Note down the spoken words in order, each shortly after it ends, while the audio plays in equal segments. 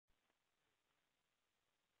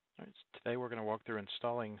Alright, today we're going to walk through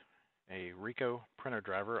installing a Ricoh printer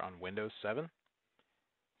driver on Windows 7.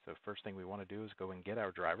 So first thing we want to do is go and get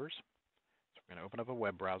our drivers. So we're going to open up a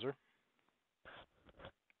web browser.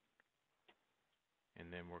 And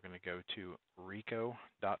then we're going to go to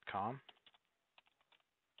Ricoh.com.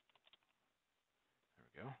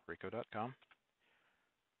 There we go, Ricoh.com.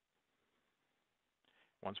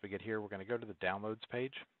 Once we get here, we're going to go to the Downloads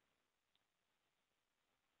page.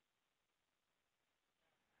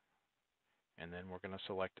 And then we're going to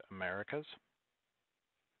select Americas.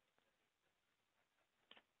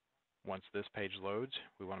 Once this page loads,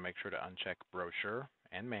 we want to make sure to uncheck Brochure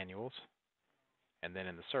and Manuals. And then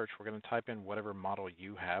in the search, we're going to type in whatever model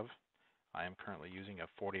you have. I am currently using a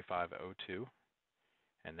 4502.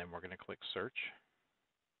 And then we're going to click Search.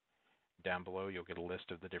 Down below, you'll get a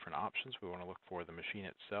list of the different options. We want to look for the machine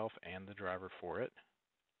itself and the driver for it.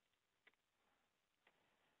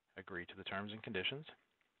 Agree to the terms and conditions.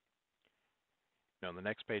 Now, on the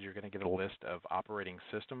next page, you're going to get a list of operating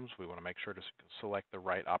systems. We want to make sure to select the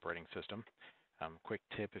right operating system. Quick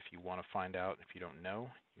tip, if you want to find out, if you don't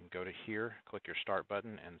know, you can go to here, click your Start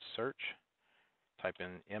button, and search. Type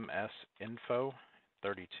in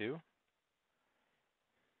MS-Info32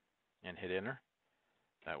 and hit Enter.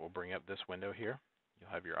 That will bring up this window here.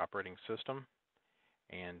 You'll have your operating system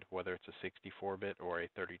and whether it's a 64-bit or a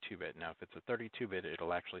 32-bit. Now, if it's a 32-bit,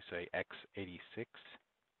 it'll actually say x86.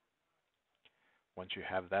 Once you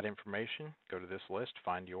have that information, go to this list,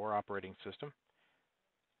 find your operating system,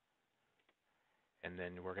 and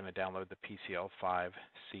then we're going to download the PCL5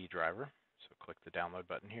 C driver. So click the download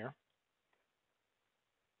button here.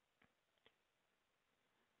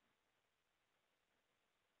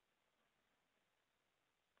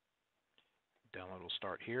 Download will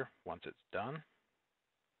start here. Once it's done,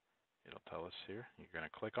 it'll tell us here, you're going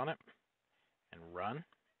to click on it and run.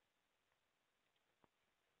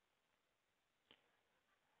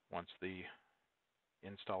 Once the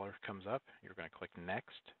installer comes up, you're going to click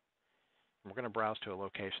Next. And we're going to browse to a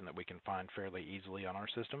location that we can find fairly easily on our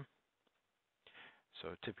system. So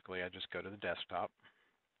typically I just go to the desktop,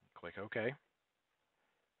 click OK,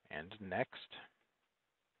 and Next.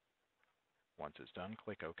 Once it's done,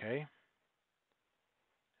 click OK. And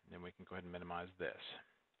then we can go ahead and minimize this.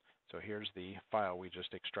 So here's the file we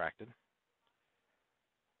just extracted.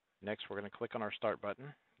 Next, we're going to click on our Start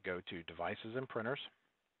button, go to Devices and Printers.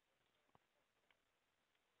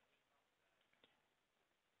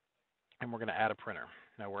 And we're going to add a printer.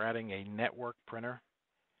 Now we're adding a network printer,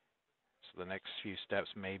 so the next few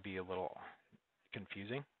steps may be a little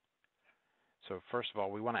confusing. So first of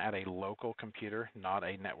all, we want to add a local computer, not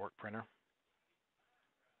a network printer.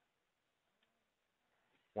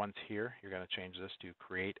 Once here, you're going to change this to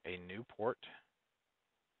create a new port.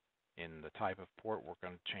 In the type of port, we're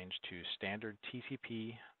going to change to standard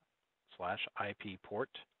TCP/IP port.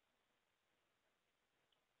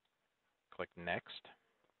 Click Next.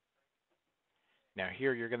 Now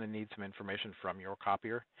here you're going to need some information from your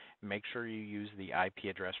copier. Make sure you use the IP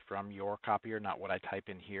address from your copier, not what I type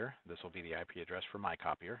in here. This will be the IP address for my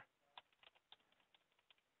copier.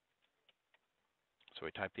 So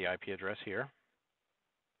we type the IP address here.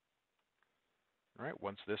 All right,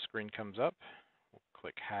 once this screen comes up, we'll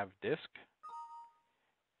click Have Disk.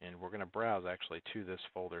 And we're going to browse actually to this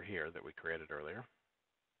folder here that we created earlier.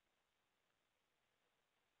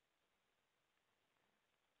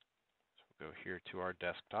 Go here to our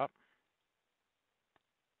desktop,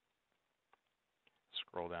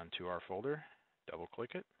 scroll down to our folder, double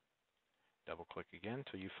click it, double click again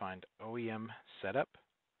until you find OEM Setup,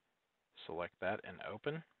 select that and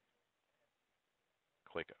open,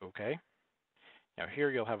 click OK. Now here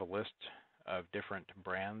you'll have a list of different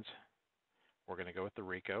brands. We're going to go with the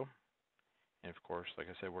Ricoh, and of course, like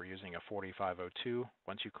I said, we're using a 4502.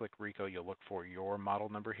 Once you click Ricoh, you'll look for your model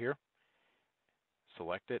number here.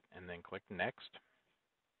 Select it and then click Next.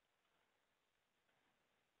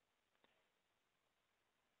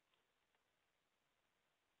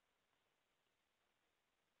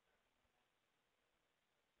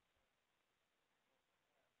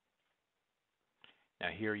 Now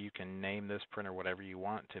here you can name this printer whatever you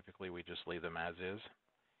want. Typically we just leave them as is.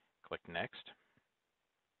 Click Next.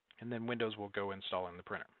 And then Windows will go installing the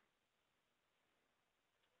printer.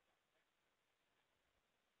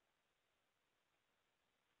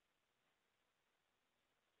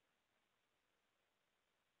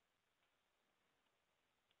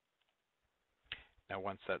 Now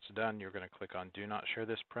once that's done, you're going to click on Do Not Share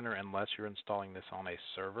This Printer unless you're installing this on a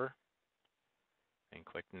server, and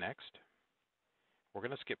click Next. We're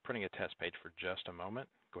going to skip printing a test page for just a moment.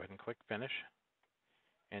 Go ahead and click Finish,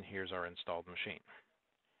 and here's our installed machine.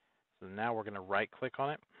 So now we're going to right-click on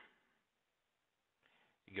it,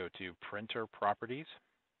 You go to Printer Properties,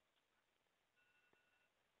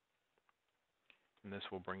 and this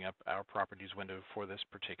will bring up our Properties window for this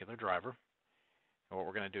particular driver. And what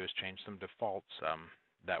we're going to do is change some defaults.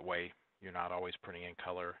 That way you're not always printing in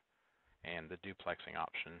color, and the duplexing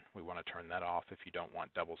option, we want to turn that off if you don't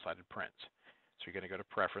want double-sided prints. So you're going to go to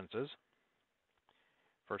Preferences.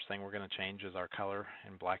 First thing we're going to change is our color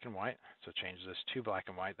in black and white. So change this to black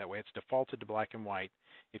and white. That way it's defaulted to black and white.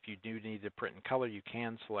 If you do need to print in color, you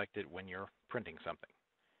can select it when you're printing something.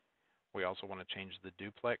 We also want to change the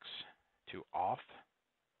duplex to off,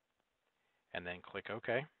 and then click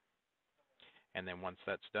OK. And then once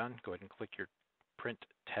that's done, go ahead and click your Print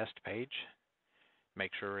Test page.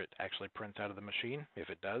 Make sure it actually prints out of the machine. If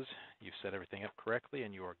it does, you've set everything up correctly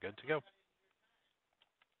and you are good to go.